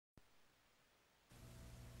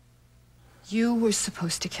You were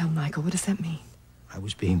supposed to kill Michael. What does that mean? I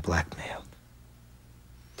was being blackmailed.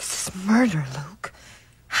 This is murder, Luke.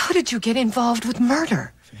 How did you get involved with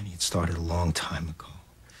murder? Fanny, it started a long time ago.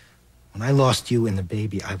 When I lost you and the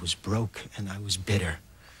baby, I was broke and I was bitter.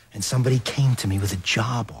 And somebody came to me with a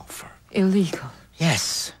job offer. Illegal?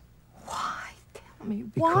 Yes. Why? Tell me,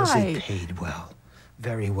 because why? it paid well.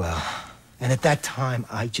 Very well. And at that time,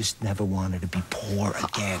 I just never wanted to be poor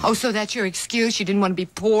again. Oh, so that's your excuse? You didn't want to be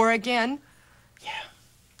poor again? Yeah.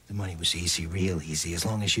 The money was easy, real easy, as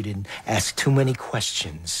long as you didn't ask too many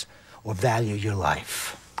questions or value your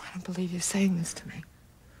life. I don't believe you're saying this to me.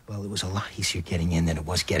 Well, it was a lot easier getting in than it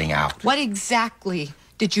was getting out. What exactly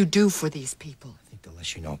did you do for these people? I think the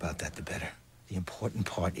less you know about that, the better. The important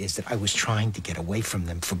part is that I was trying to get away from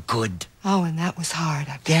them for good. Oh, and that was hard.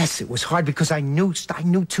 Yes, it was hard because I knew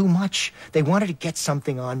too much. They wanted to get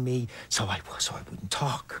something on me, so I wouldn't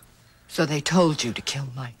talk. So they told you to kill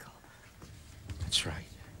Michael. That's right.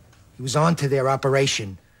 He was on to their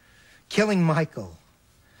operation. Killing Michael.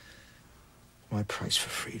 My price for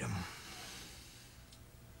freedom.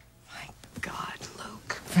 My God,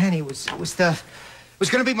 Luke. Fanny, it was going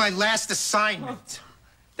to be my last assignment.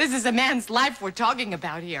 This is a man's life we're talking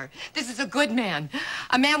about here. This is a good man.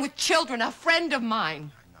 A man with children, a friend of mine.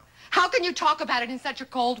 I know. How can you talk about it in such a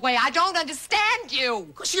cold way? I don't understand you.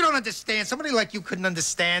 Of course you don't understand. Somebody like you couldn't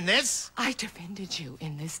understand this. I defended you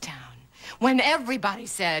in this town when everybody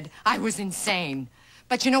said I was insane.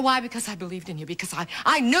 But you know why? Because I believed in you. Because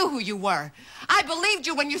I knew who you were. I believed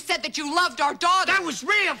you when you said that you loved our daughter. That was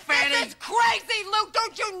real, Fanny. This is crazy, Luke.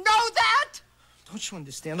 Don't you know that? Don't you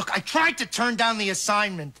understand? Look, I tried to turn down the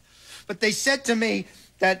assignment, but they said to me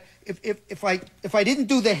that if I didn't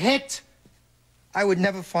do the hit, I would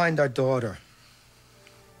never find our daughter.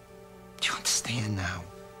 Do you understand now?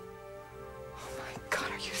 Oh, my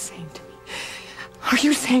God, are you saying to me? Are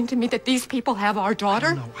you saying to me that these people have our daughter?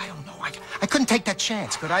 I don't know. I couldn't take that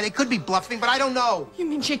chance, could I? They could be bluffing, but I don't know. You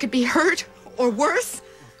mean she could be hurt or worse?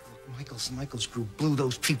 Look, Michael's group blew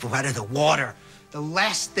those people out of the water. The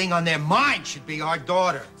last thing on their mind should be our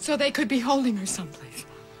daughter. So they could be holding her someplace.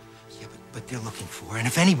 Yeah, but they're looking for her. And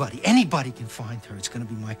if anybody can find her, it's going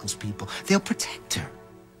to be Michael's people. They'll protect her.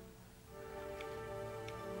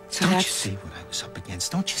 So Don't you see what I was up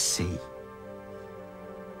against? Don't you see?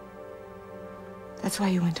 That's why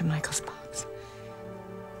you went to Michael's box.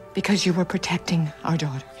 Because you were protecting our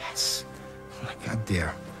daughter. Yes. Oh, my God,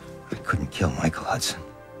 dear. I couldn't kill Michael Hudson.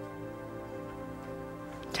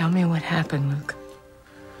 Tell me what happened, Luke.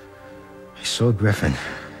 I saw Griffin.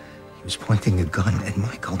 He was pointing a gun at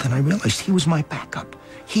Michael. Then I realized he was my backup.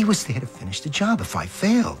 He was there to finish the job if I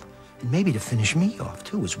failed. And maybe to finish me off,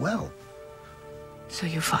 too, as well. So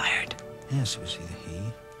you fired? Yes, it was either he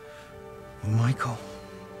or Michael.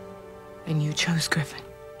 And you chose Griffin?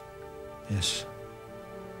 Yes.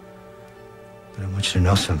 But I want you to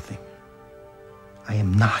know something. I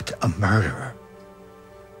am not a murderer.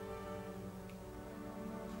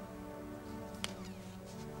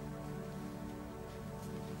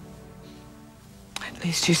 At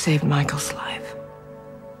least you saved Michael's life.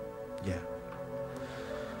 Yeah.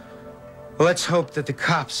 Well, let's hope that the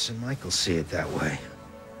cops and Michael see it that way.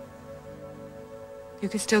 You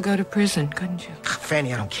could still go to prison, couldn't you?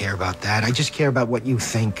 Fanny, I don't care about that. I just care about what you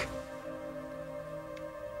think.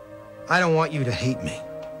 I don't want you to hate me.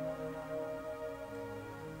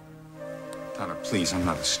 Donna, please, I'm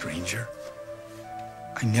not a stranger.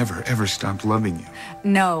 I never, ever stopped loving you.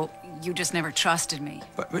 No, you just never trusted me.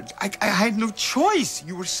 But I had no choice.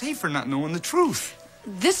 You were safer not knowing the truth.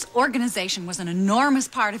 This organization was an enormous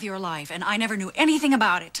part of your life, and I never knew anything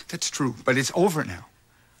about it. That's true, but it's over now.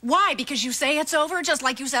 Why? Because you say it's over, just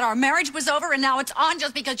like you said our marriage was over, and now it's on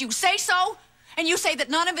just because you say so? And you say that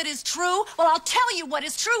none of it is true? Well, I'll tell you what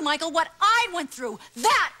is true, Michael. What I went through,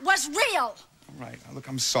 that was real. All right, look,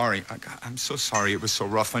 I'm sorry. I'm so sorry it was so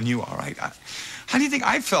rough on you, all right? How do you think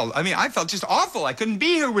I felt? I mean, I felt just awful. I couldn't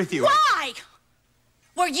be here with you. Why?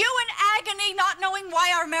 Were you in agony not knowing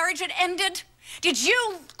why our marriage had ended? Did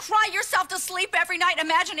you cry yourself to sleep every night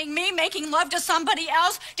imagining me making love to somebody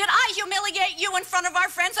else? Did I humiliate you in front of our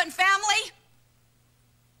friends and family?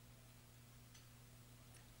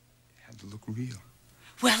 It had to look real.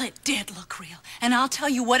 Well, it did look real. And I'll tell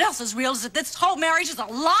you what else is real is that this whole marriage is a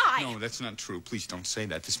lie. No, that's not true. Please don't say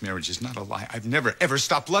that. This marriage is not a lie. I've never, ever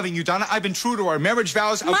stopped loving you, Donna. I've been true to our marriage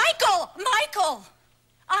vows. Michael!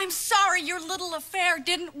 I'm sorry your little affair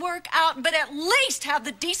didn't work out, but at least have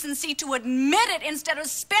the decency to admit it instead of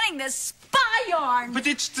spinning this spy yarn. But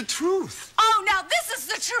it's the truth. Oh, now this is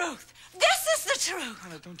the truth. This is the truth.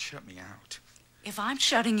 Donna, don't shut me out. If I'm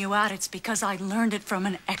shutting you out, it's because I learned it from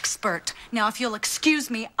an expert. Now, if you'll excuse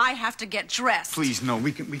me, I have to get dressed. Please, no.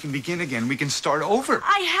 We can begin again. We can start over.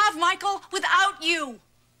 I have, Michael, without you.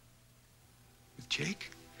 With Jake?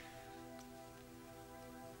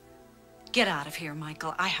 Get out of here,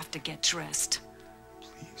 Michael. I have to get dressed.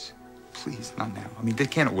 Please. Please, not now. I mean, they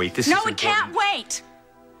can't wait. This No, is it can't wait.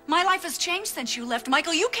 My life has changed since you left.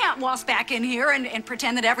 Michael, you can't waltz back in here and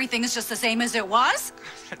pretend that everything is just the same as it was.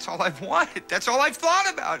 That's all I've wanted. That's all I've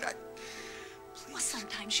thought about. Well,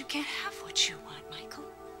 sometimes you can't have what you want, Michael.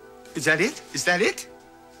 Is that it? Is that it?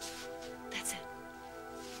 That's it.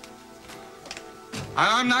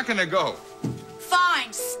 I'm not gonna go.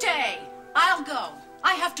 Fine, stay. I'll go.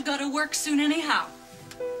 I have to go to work soon anyhow.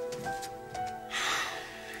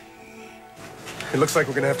 It looks like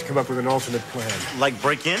we're gonna have to come up with an alternate plan. Like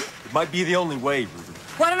break in? It might be the only way, Ruben.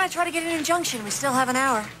 Why don't I try to get an injunction? We still have an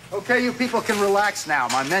hour. Okay, you people can relax now.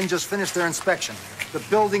 My men just finished their inspection. The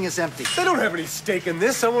building is empty. They don't have any stake in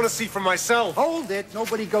this. I want to see for myself. Hold it.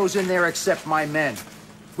 Nobody goes in there except my men.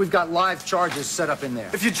 We've got live charges set up in there.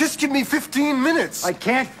 If you just give me 15 minutes. I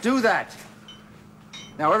can't do that.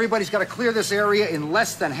 Now, everybody's got to clear this area in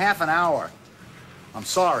less than half an hour. I'm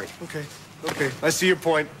sorry. Okay. I see your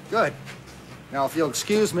point. Good. Now, if you'll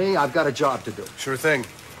excuse me, I've got a job to do. Sure thing.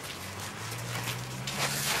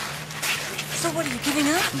 So what, are you giving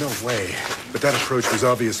up? No way. But that approach was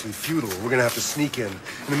obviously futile. We're gonna have to sneak in.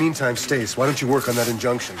 In the meantime, Stace, why don't you work on that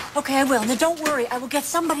injunction? Okay, I will. Now, don't worry. I will get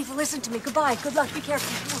somebody to listen to me. Goodbye. Good luck. Be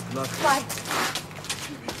careful. Good luck. Bye.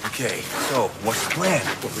 Okay, so what's the plan?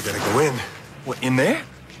 Well, we gotta go in. What, in there?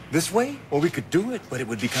 This way? Well, we could do it, but it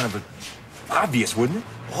would be kind of obvious, wouldn't it?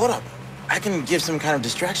 Hold up. I can give some kind of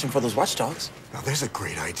distraction for those watchdogs. Now, there's a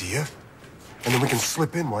great idea. And then we can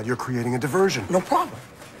slip in while you're creating a diversion. No problem.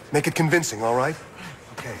 Make it convincing, all right?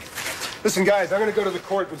 Okay. Listen, guys, I'm gonna go to the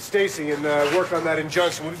court with Stacy and work on that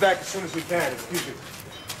injunction. We'll be back as soon as we can. Excuse me.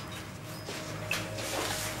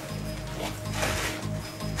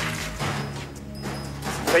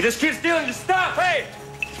 Hey, just keep stealing. Just stop. Hey!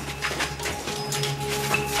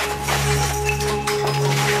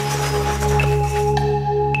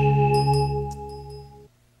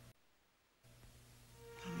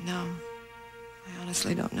 No, I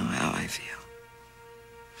honestly don't know how I feel.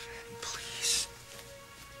 Please.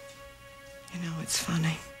 You know, it's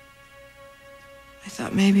funny. I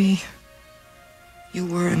thought maybe you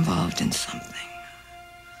were involved in something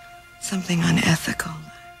unethical.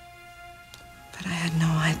 But I had no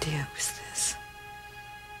idea it was this.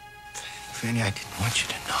 Fanny, I didn't want you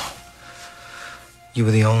to know. You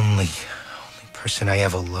were the only person I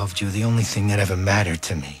ever loved. You were the only thing that ever mattered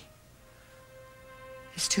to me.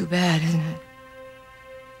 It's too bad, isn't it?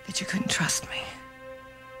 That you couldn't trust me.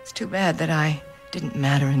 It's too bad that I didn't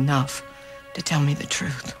matter enough to tell me the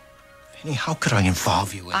truth. Fanny, how could I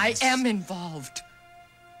involve you in I this? am involved.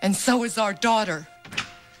 And so is our daughter.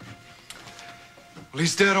 Well,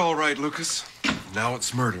 he's dead, all right, Lucas. Now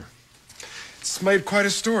it's murder. It's made quite a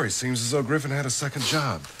story. Seems as though Griffin had a second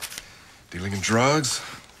job. Dealing in drugs,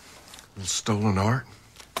 a little stolen art.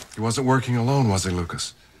 He wasn't working alone, was he,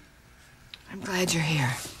 Lucas? I'm glad you're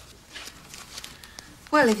here.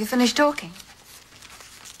 Well, have you finished talking?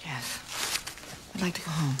 Yes. I'd like to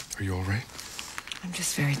go home. Are you all right? I'm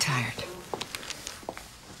just very tired.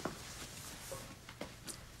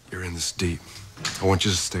 You're in this deep. I want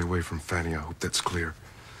you to stay away from Fanny. I hope that's clear.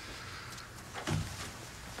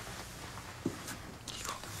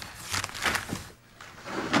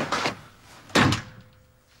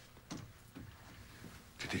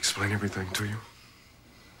 Did he explain everything to you?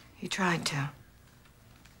 He tried to.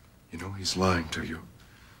 You know, he's lying to you.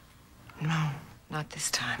 No, not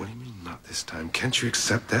this time. What do you mean, not this time? Can't you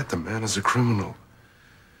accept that? The man is a criminal.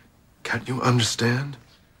 Can't you understand?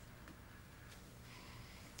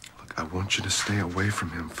 Look, I want you to stay away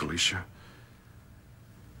from him, Felicia.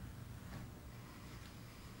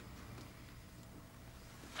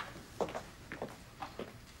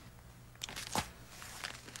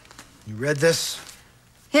 You read this?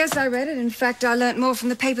 Yes, I read it. In fact, I learnt more from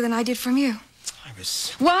the paper than I did from you.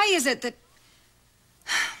 Why is it that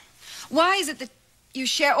you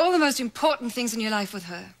share all the most important things in your life with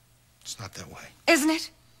her? It's not that way. Isn't it?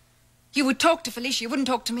 You would talk to Felicia, you wouldn't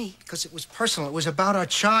talk to me. Because it was personal. It was about our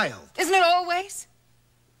child. Isn't it always?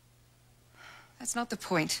 That's not the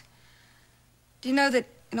point. Do you know that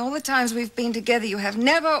in all the times we've been together, you have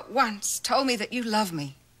never once told me that you love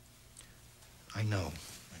me? I know.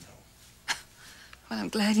 Well, I'm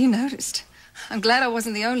glad you noticed. I'm glad I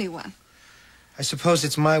wasn't the only one. I suppose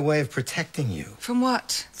it's my way of protecting you. From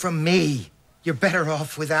what? From me. You're better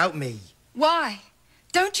off without me. Why?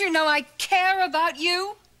 Don't you know I care about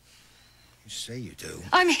you? You say you do.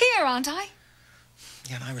 I'm here, aren't I?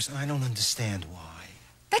 Yeah, and Iris, I don't understand why.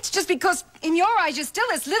 That's just because, in your eyes, you're still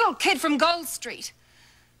this little kid from Gold Street.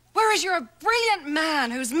 Whereas you're a brilliant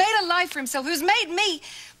man who's made a life for himself, who's made me...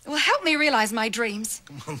 Well, help me realize my dreams.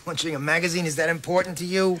 Launching a magazine, is that important to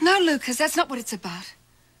you? No, Lucas, that's not what it's about.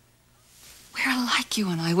 We're like you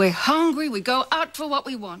and I. We're hungry. We go out for what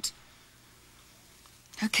we want.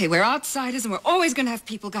 Okay, we're outsiders and we're always going to have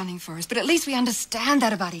people gunning for us, but at least we understand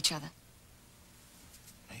that about each other.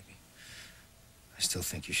 Maybe. I still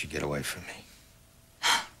think you should get away from me.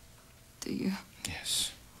 Do you?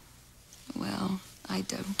 Yes. Well, I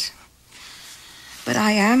don't. But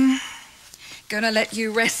I am gonna let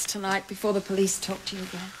you rest tonight before the police talk to you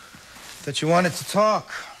again. Thought you wanted to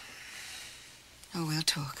talk. Oh, we'll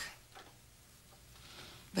talk.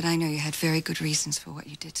 But I know you had very good reasons for what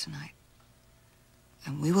you did tonight.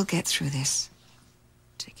 And we will get through this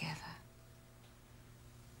together.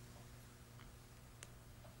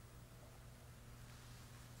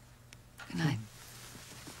 Good night.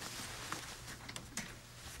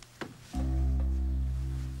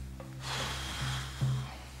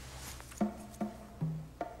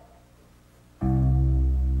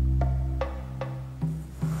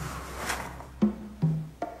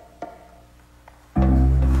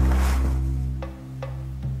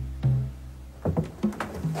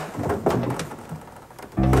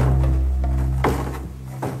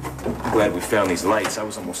 Glad we found these lights. I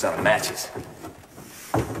was almost out of matches.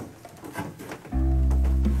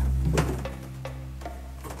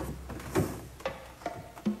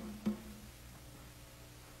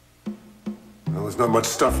 Well, there's not much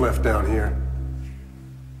stuff left down here.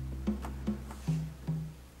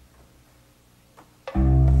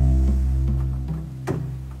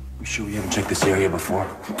 You sure we haven't checked this area before?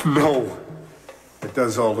 No. It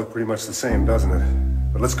does all look pretty much the same, doesn't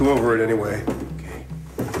it? But let's go over it anyway. Okay.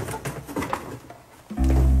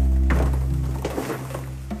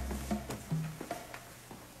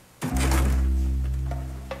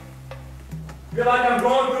 Feel like I'm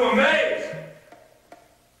going through a maze.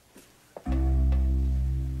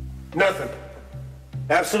 Nothing.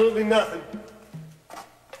 Absolutely nothing.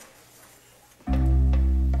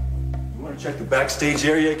 You want to check the backstage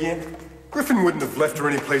area again? Griffin wouldn't have left her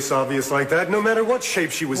any place obvious like that, no matter what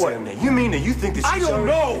shape she was in. You mean that you think that she's I don't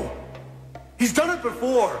know! He's done it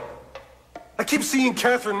before. I keep seeing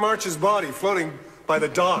Catherine March's body floating by the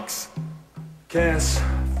docks. Cass,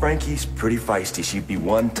 Frankie's pretty feisty. She'd be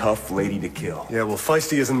one tough lady to kill. Yeah, well,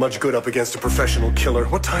 feisty isn't much good up against a professional killer.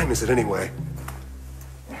 What time is it anyway?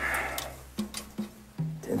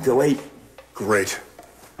 10 till 8. Great.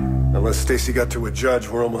 Unless Stacy got to a judge,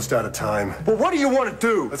 we're almost out of time. Well, what do you want to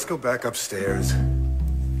do? Let's go back upstairs.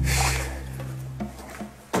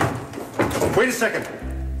 Wait a second.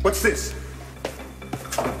 What's this?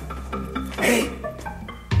 Hey!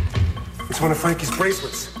 It's one of Frankie's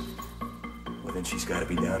bracelets. Well, then she's got to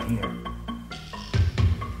be down here.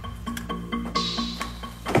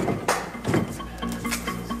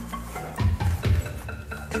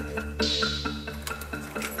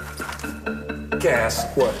 Cass,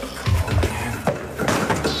 what?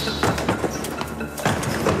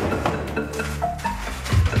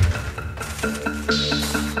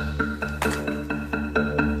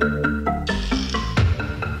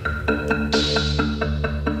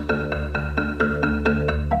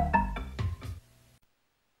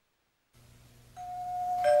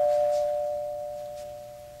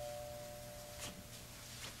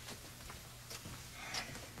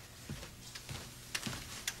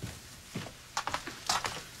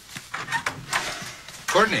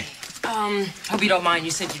 Courtney. Hope you don't mind.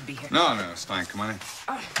 You said you'd be here. No, it's fine. Come on in.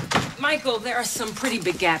 Michael, there are some pretty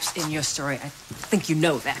big gaps in your story. I think you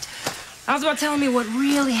know that. How about telling me what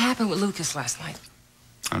really happened with Lucas last night?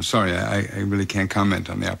 I'm sorry. I really can't comment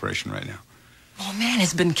on the operation right now. Well, a man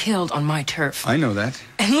has been killed on my turf. I know that.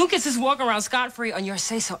 And Lucas is walking around scot-free on your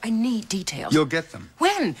say-so. I need details. You'll get them.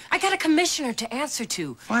 When? I got a commissioner to answer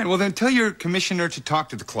to. Fine. Well, then tell your commissioner to talk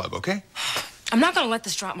to the club, okay? I'm not going to let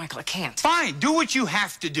this drop, Michael. I can't. Fine. Do what you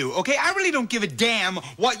have to do, okay? I really don't give a damn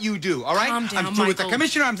what you do, all right? Calm down, I'm through with the Michael.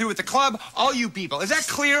 commissioner. I'm through with the club. All you people. Is that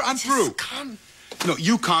clear? I'm through. Calm. No,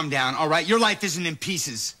 you calm down, all right? Your life isn't in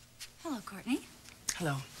pieces. Hello, Courtney.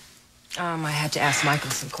 Hello. I had to ask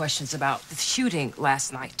Michael some questions about the shooting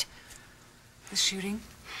last night. The shooting?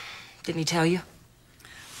 Didn't he tell you?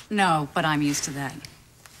 No, but I'm used to that.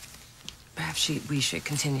 Perhaps we should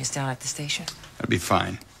continue us down at the station. That'd be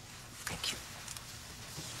fine. Thank you.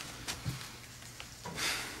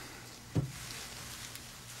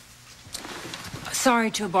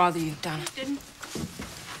 Sorry to bother you, Donna. Didn't.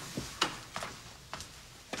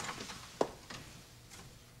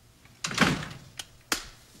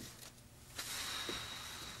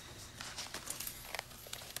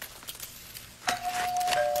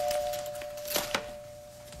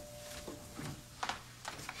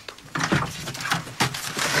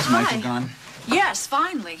 Michael gone? Yes,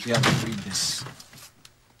 finally. Yeah, read this.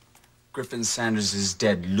 Griffin Sanders is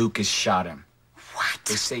dead. Lucas shot him. What?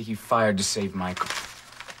 They say he fired to save Michael.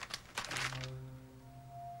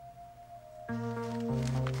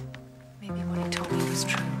 Maybe what he told me was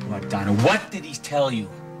true. What, Donna? What did he tell you?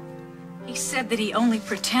 He said that he only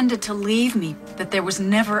pretended to leave me, that there was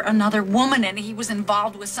never another woman, and he was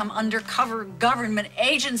involved with some undercover government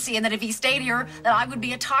agency, and that if he stayed here, that I would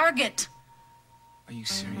be a target. Are you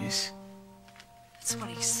serious? That's what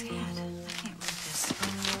he said. I can't read this.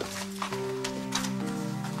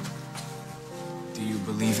 Do you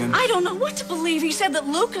believe him? I don't know what to believe. He said that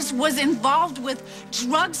Lucas was involved with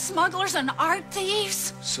drug smugglers and art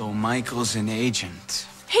thieves. So Michael's an agent.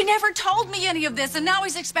 He never told me any of this, and now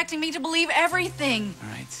he's expecting me to believe everything. All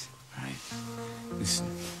right. Listen.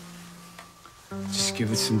 Just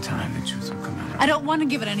give it some time. The truth will come out. I don't want to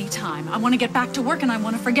give it any time. I want to get back to work, and I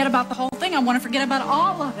want to forget about the whole thing. I want to forget about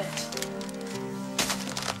all of it.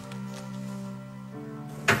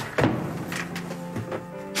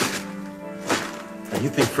 You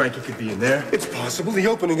think Frankie could be in there? It's possible. The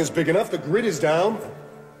opening is big enough. The grid is down.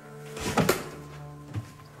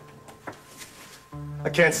 I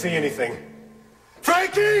can't see anything.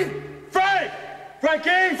 Frankie! Frank!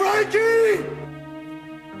 Frankie! Frankie!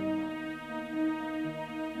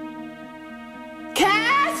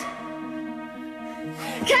 Cass!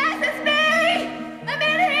 Cass, it's me! I'm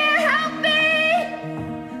in here! Help me!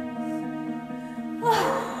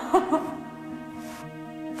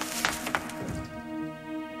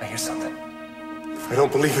 I hear something. I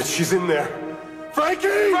don't believe it. She's in there.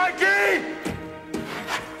 Frankie! Frankie!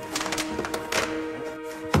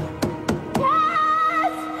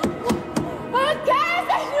 Cass! Oh, Cass!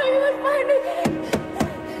 I knew you would find me!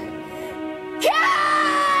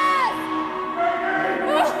 Cass!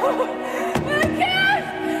 Oh, Cass!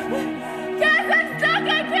 Cass, I'm stuck! I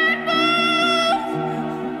can't move!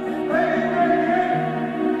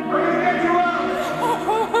 We're gonna get you out!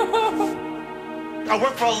 I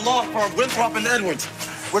work for a law firm, Winthrop and Edwards.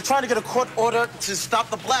 We're trying to get a court order to stop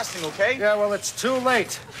the blasting, okay? Yeah, well, it's too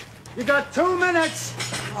late. You got 2 minutes.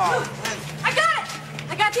 Oh, man. I got it!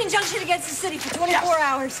 I got the injunction against the city for 24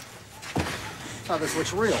 hours. Oh, this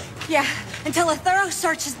looks real. Yeah, until a thorough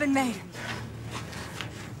search has been made.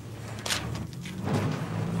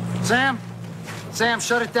 Sam? Sam,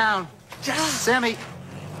 shut it down. Sammy,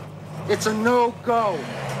 it's a no-go.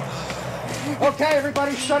 Okay,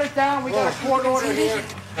 everybody, shut it down. We got a court order here.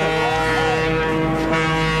 1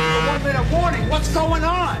 minute warning. What's going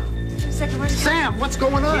on? Sam, what's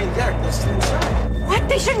going on? What?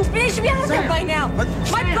 They should be out of there by now.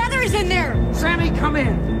 My brother is in there. Sammy, come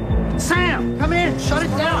in. Sam, come in. Shut it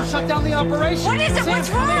down. Shut down the operation. What is it? Sam, What's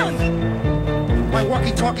wrong? My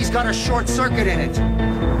walkie-talkie's got a short circuit in it.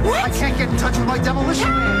 What? I can't get in touch with my demolition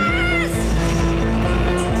man.